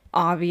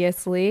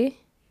obviously.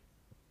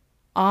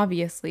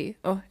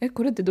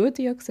 これってどうやっ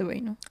て訳せばい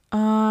いの？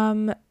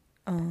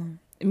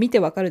見て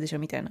わかるでしょ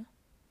みたいな。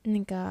な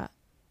んか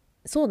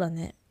そうだ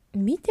ね。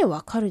見て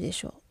わかるで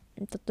しょ。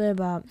例え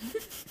ば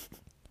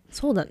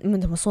そうだ、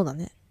でもそうだ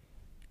ね。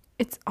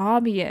It's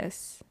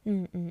obvious.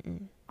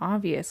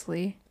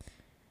 Obviously.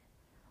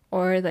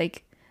 Or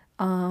like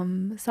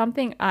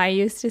something I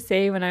used to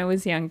say when I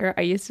was younger,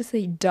 I used to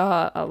say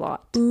duh a lot.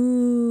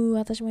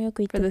 私もよ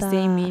く言ってた。For the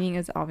same meaning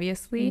as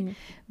obviously.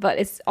 But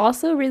it's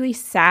also really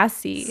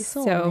sassy.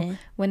 So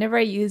whenever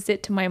I used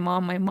it to my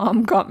mom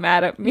got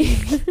mad at me.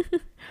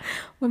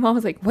 My mom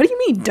was like, what do you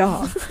mean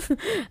duh?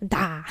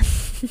 Duh.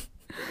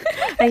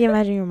 I can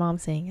imagine your mom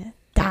saying it.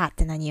 Duh っ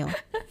て何よ。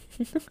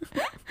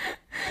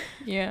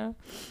Yeah.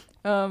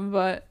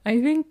 But I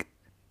think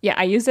yeah,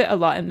 I used it a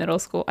lot in middle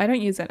school. I don't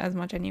use it as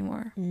much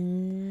anymore.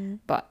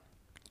 But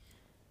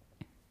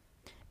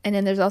and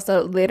then there's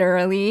also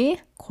literally.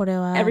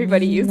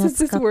 Everybody uses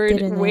this word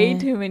way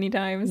too many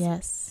times.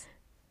 Yes.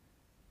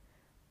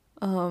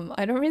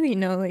 I don't really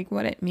know like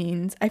what it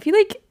means. I feel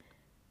like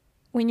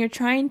when you're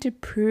trying to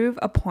prove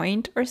a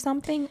point or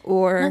something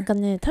or なんか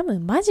ね、多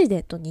分マジ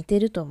でと似て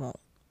ると思う。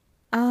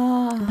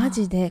マ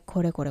ジで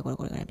これみ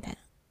たい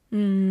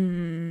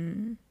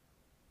な。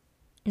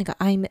なんか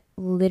I'm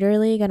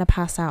literally gonna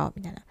pass out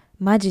みたいな。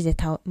マジで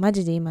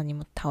今に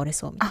も倒れ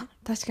そうみたいな。あ、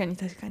確かに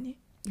確かに。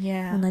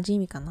Yeah. 同じ意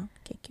味かな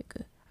結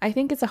局。I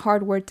think it's a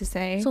hard word to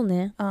say. そう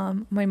ね。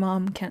My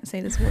mom can't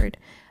say this word,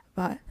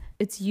 but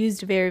it's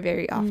used very,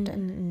 very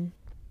often.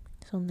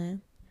 そうね。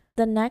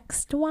The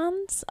next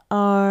ones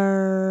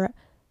are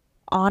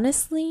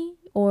honestly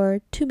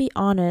or to be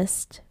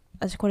honest.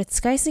 私これ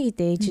使いすぎ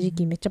て一時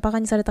期めっちゃバカ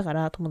にされたか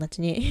ら、友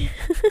達に。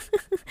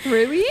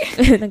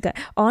Really? なんか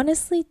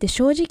honestly って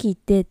正直言っ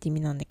てって意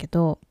味なんだけ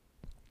ど、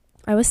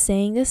I was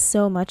saying this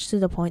so much to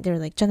the point they were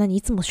like じゃあ何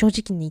いつも正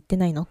直に言って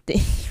ないのって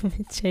めっ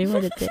ちゃ言わ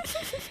れて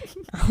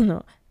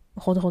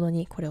ほどほど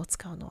にこれを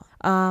使うのは。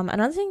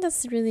Another thing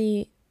that's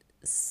really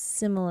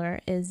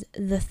similar is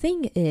the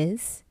thing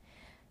is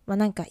まあ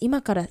なんか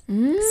今から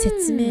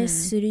説明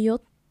するよ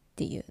っ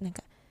ていうなん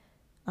か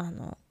なん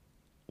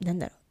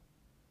だろう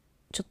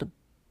ちょっと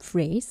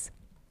phrase.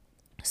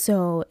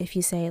 So if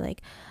you say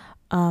like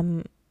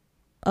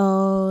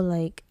oh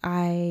like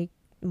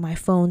my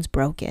phone's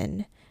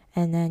broken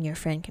and then your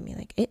friend can be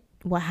like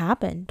what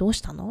happened? どう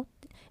したの?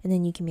 And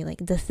then you can be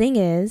like the thing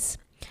is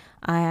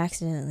I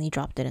accidentally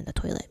dropped it in the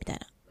toilet みたい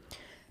な。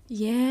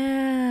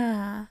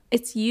Yeah.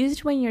 It's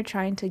used when you're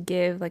trying to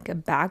give like a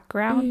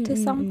background to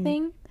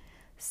something.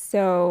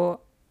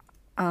 So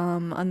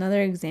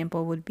another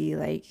example would be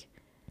like,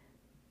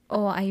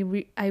 oh, I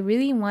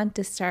really want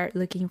to start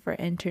looking for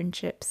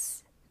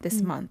internships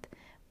this month.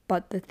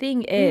 But the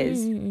thing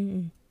is,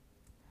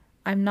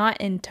 I'm not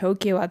in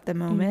Tokyo at the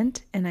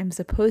moment and I'm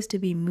supposed to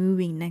be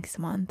moving next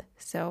month.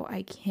 So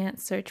I can't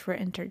search for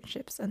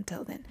internships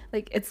until then.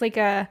 Like it's like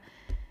a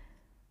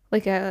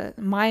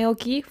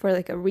maeoki for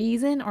like a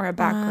reason or a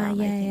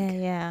background, I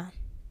think. Yeah.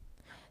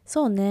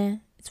 そう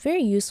ね。It's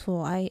very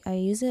useful. I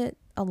use it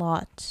a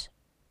lot.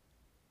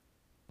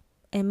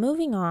 And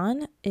moving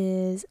on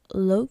is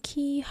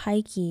low-key,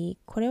 high-key.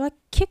 これは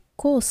結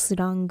構ス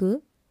ラン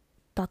グ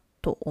だ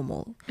と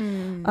思う。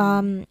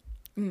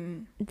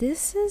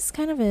This is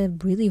kind of a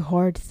really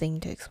hard thing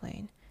to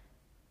explain.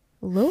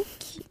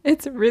 Low-key?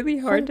 It's really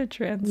hard to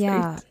translate.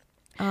 Yeah.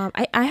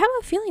 I have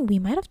a feeling we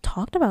might have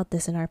talked about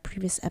this in our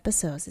previous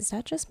episodes. Is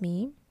that just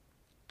me?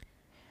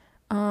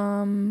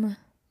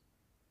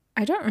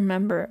 I don't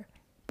remember.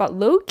 But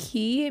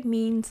low-key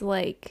means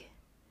like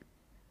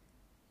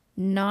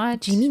not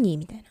地味に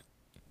みたい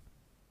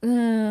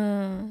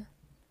な。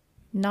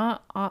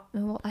not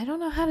well, I don't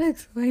know how to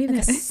explain なん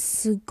か it.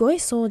 すごい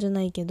そうじゃ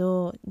ないけ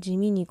ど地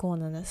味にこう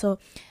なんだ。So,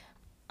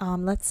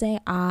 let's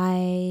say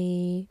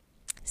I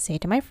say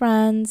to my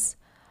friends,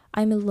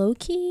 I'm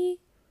low-key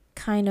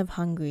kind of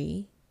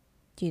hungry っ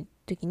ていう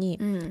時に、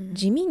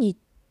地味に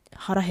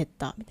腹減っ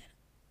たみたいな。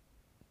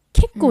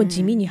結構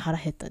地味に腹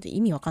減ったって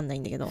意味わかんない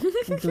んだけど、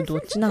ど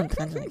っちなんて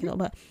感じなんだけど、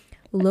but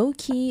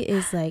low-key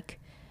is like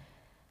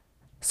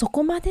そ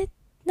こまで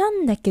な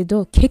んだけ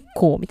ど結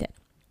構みたい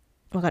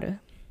な。わかる?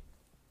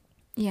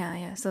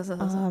 Yeah. So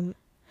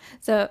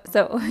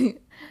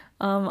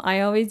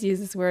I always use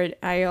this word.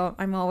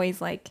 I'm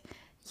always like,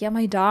 yeah,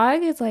 my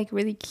dog is like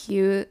really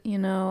cute, you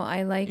know,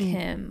 I like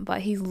him,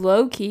 but he's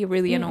low-key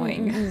really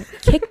annoying.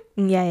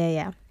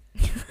 Yeah.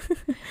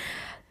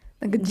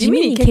 なんか地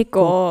味に結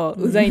構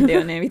うざいんだ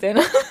よねみたい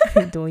な。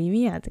どういう意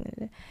味やっ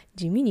て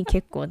地味に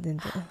結構全然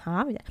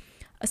はみたい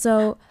な。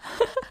So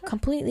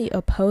completely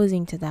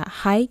opposing to that,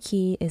 high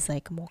key is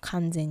like もう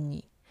完全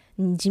に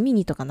地味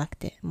にとかなく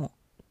ても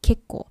う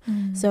結構。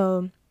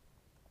So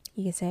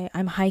you can say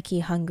I'm high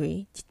key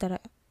hungry って言った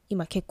ら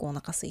今結構お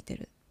腹空いて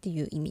るって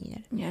いう意味にな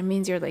る。Yeah, it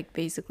means you're like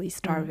basically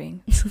starving.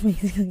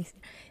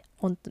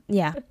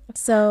 Yeah.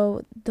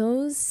 So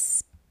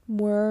those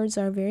words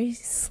are very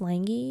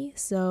slangy.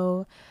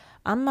 So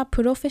あんま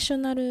プロフェッショ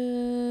ナ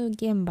ル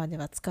現場で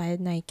は使え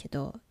ないけ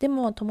ど、で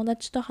も友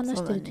達と話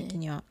してる時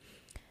には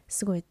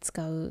すごい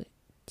使うっ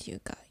ていう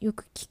か、よ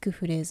く聞く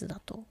フレーズ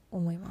だと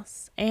思いま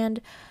す。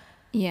And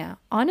yeah,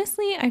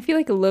 honestly, I feel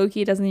like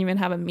low-key doesn't even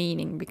have a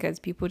meaning because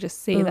people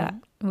just say that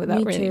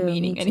without really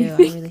meaning anything.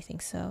 Me too, I really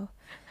think so.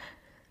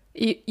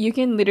 You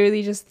can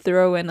literally just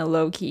throw in a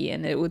low-key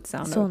and it would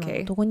sound そうなの。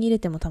 okay. どこに入れ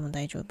ても多分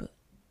大丈夫。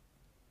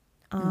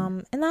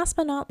And last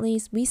but not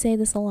least, we say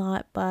this a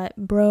lot, but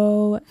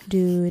bro,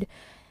 dude,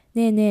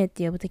 ねえねえっ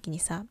て呼ぶときに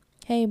さ、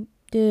Hey,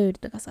 dude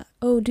とかさ、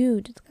Oh,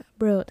 dude とか、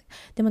bro とか。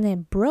でも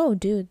ね、bro,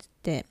 dude っ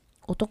て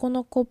男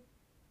の子っ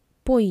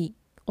ぽい、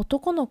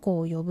男の子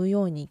を呼ぶ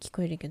ように聞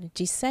こえるけど、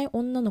実際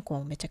女の子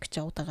もめちゃくち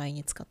ゃお互い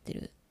に使って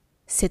る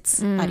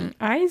説あり。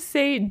I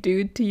say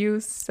dude to you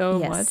so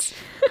much.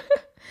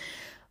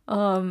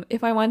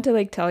 If I want to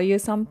like tell you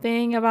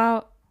something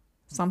about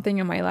something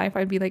in my life,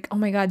 I'd be like, oh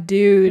my god,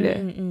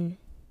 dude.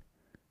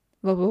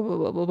 Blah, blah, blah,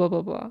 blah, blah, blah,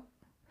 blah, blah.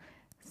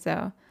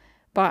 So,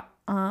 but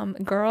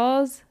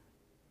girls,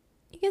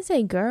 you can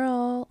say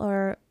girl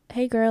or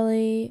hey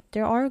girly.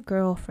 There are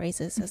girl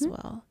phrases as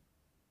well.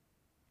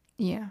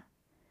 Yeah.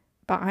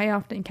 But I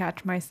often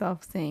catch myself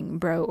saying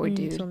bro or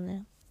dude そう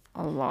ね。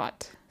 a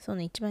lot. そう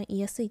ね、一番言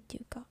いやすいって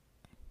いうか。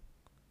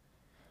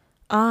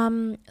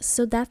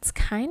So that's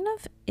kind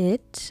of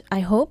it.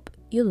 I hope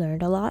you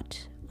learned a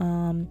lot.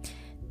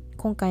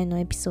 今回の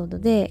エピソード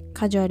で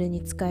カジュアル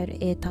に使える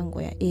英単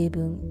語や英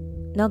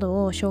文な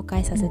どを紹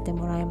介させて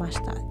もらいま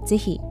した。ぜ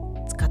ひ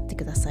使って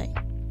ください。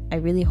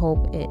I really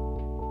hope it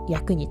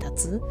役に立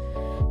つ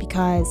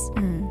because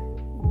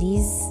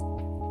these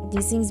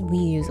things we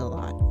use a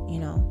lot,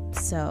 you know.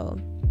 So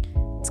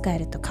使え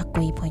るとかっ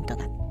こいいポイント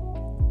が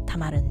た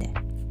まるんで。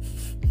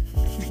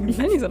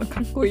何その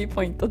かっこいい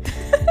ポイントって。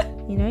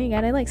You know, you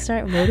gotta like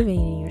start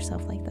motivating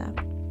yourself like that.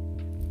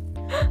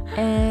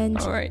 And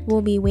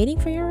we'll be waiting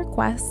for your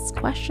requests,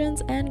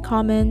 questions, and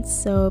comments.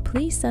 So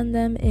please send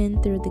them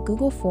in through the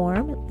Google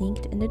form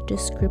linked in the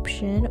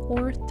description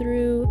or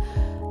through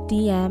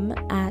DM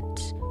at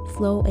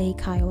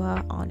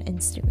FlowAKaiwa on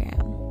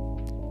Instagram.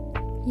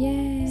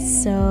 Yay!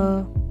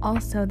 So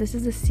also, this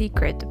is a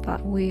secret,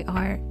 but we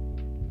are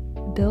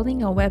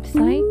building a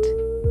website.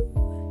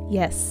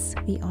 Yes,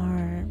 we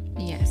are.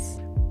 Yes.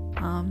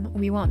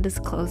 We won't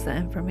disclose the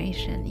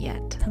information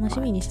yet. 楽し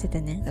みにして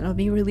てね。 It'll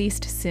be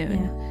released soon.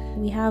 Yeah.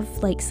 We have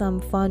like some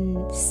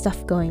fun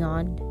stuff going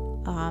on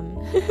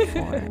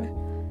for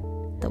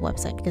the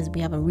website because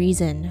we have a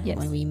reason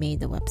why we made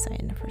the website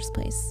in the first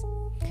place.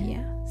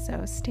 Yeah.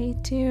 So stay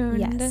tuned.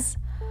 Yes.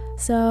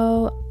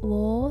 So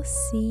we'll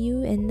see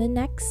you in the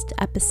next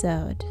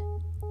episode.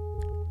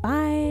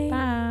 Bye.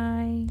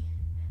 Bye.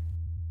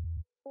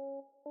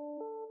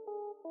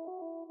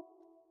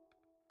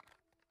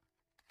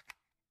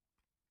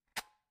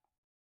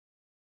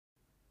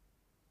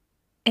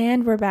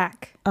 And we're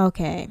back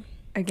Okay.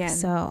 again.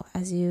 So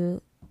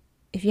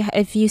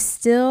if you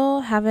still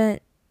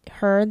haven't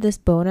heard this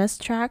bonus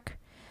track,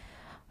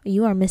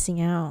 you are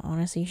missing out.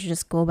 Honestly, you should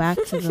just go back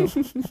to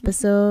the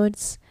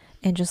episodes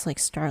and just like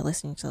start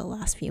listening to the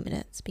last few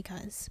minutes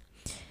because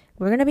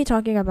we're going to be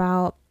talking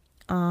about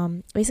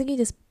basically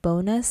this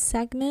bonus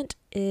segment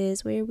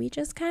is where we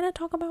just kind of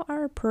talk about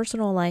our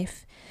personal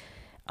life.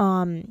 ち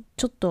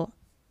ょっと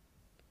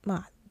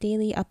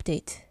daily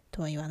update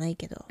とは言わない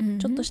けど、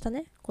ちょっとした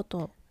ねこと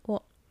を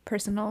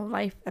personal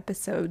life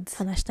episodes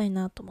話したい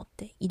なと思っ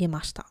て入れ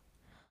ました。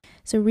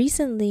So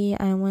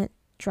recently I went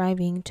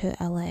driving to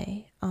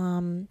LA.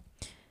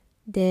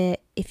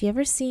 で if you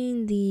ever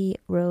seen the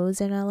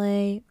roads in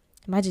LA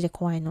マジで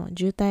怖いの。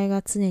渋滞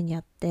が常にあ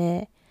っ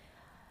て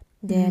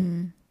で、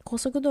高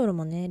速道路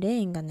もねレ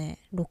ーンがね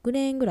6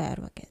レーンぐらいあ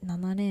るわけ。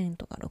7レーン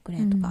とか6レ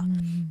ーンとか。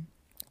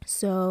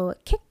So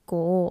結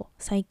構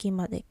最近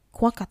まで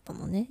怖かった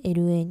のね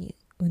LA に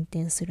運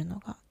転するの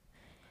が。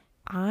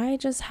I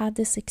just had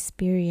this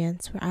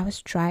experience where I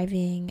was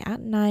driving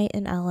at night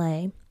in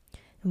LA.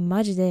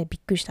 マジでび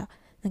っくりした。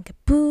なんか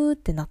ブーっ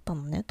てなった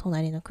のね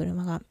隣の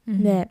車が。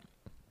で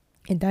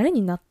誰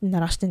に鳴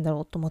らしてんだ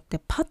ろうと思って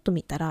パッと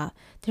見たら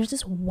There's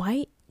this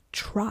white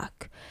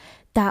truck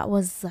that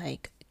was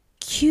like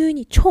急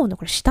に超の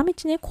これ下道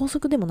ね高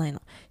速でもない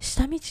の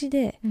下道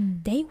で、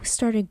They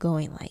started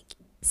going like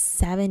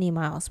 70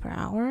 miles per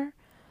hour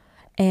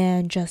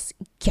and just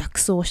逆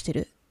走して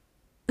る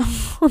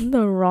on the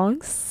wrong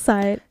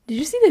side. Did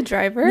you see the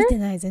driver? 見て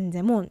ない全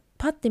然。もう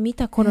パッて見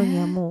た頃に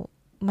はも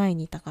う前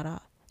にいたか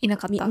ら。いな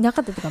かった。いな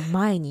かったとか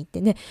前に行っ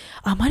てね。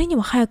あまりに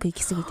も早く行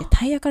き過ぎて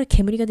タイヤから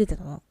煙が出て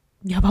たの。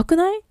やばく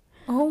ない？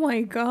 Oh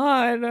my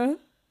god.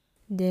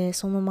 で、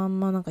そのまん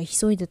まなんか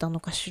急いでたの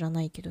か知ら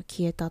ないけど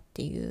消えたっ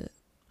ていう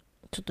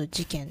ちょっと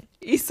事件。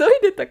急い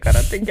でたから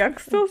って逆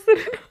走するの。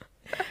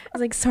I was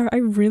like, sorry, I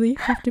really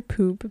have to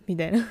poop み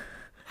たいな。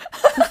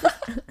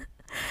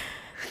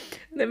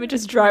Let me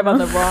just drive on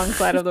the wrong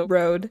side of the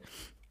road.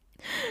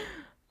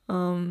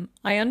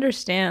 I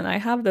understand. I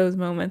have those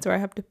moments where I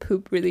have to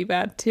poop really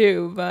bad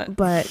too,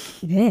 but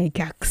ね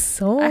逆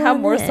走はね I have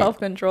more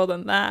self-control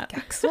than that.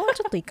 逆走は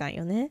ちょっといかん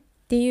よねっ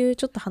ていう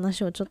ちょっと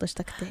話をちょっとし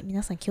たくて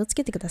皆さん気をつ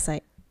けてくださ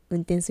い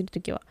運転すると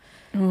きは。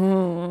こ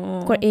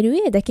れ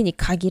LA だけに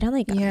限らな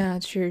いからね。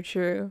Yeah,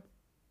 true.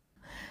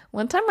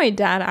 One time my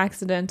dad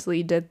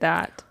accidentally did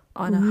that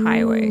on a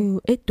highway.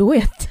 どう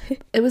やって？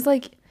 It was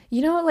like,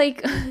 you know,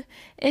 like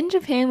in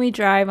Japan we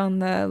drive on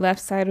the left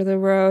side of the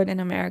road. In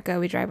America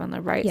we drive on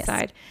the right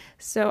side.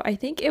 So I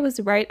think it was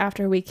right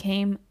after we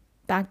came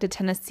back to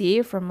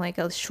Tennessee from like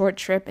a short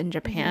trip in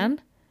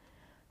Japan.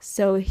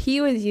 So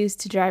he was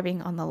used to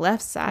driving on the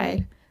left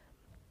side.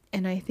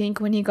 And I think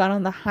when he got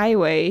on the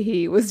highway,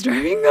 he was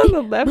driving on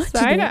the left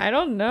side. I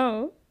don't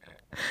know.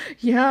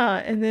 Yeah,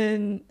 and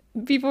then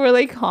people were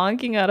like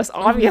honking at us,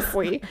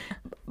 obviously.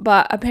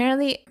 But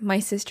apparently my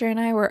sister and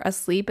I were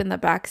asleep in the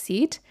back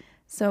seat.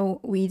 So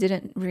we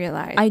didn't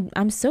realize.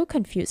 I'm so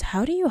confused.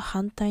 How do you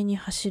反対に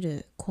走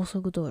る高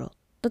速道路？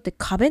だって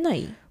壁な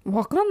い？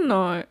わかん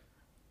ない。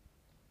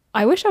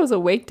I wish I was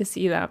awake to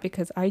see that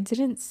because I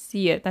didn't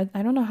see it. I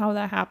don't know how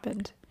that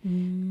happened.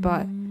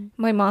 But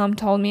my mom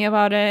told me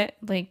about it.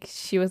 Like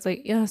she was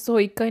like, いや、そ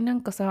う一回な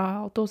んか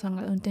さ、お父さん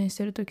が運転し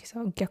てる時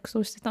さ、逆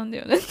走してたんだ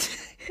よね。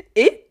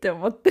えって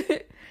思っ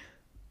て。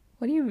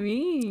What do you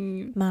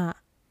mean? まあ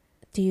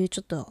っていうち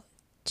ょっと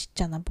ちっ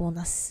ちゃなボー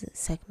ナス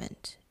セグメン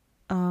ト。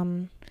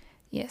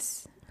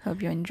Yes.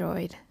 Hope you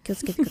enjoyed. 気を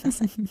つけてくだ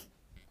さい。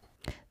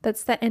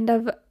That's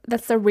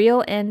the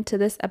real end to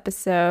this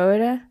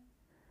episode.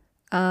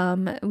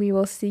 We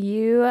will see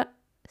you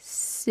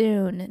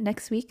soon.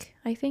 Next week,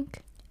 I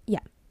think. Yeah.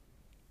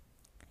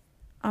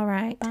 All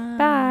right. Bye.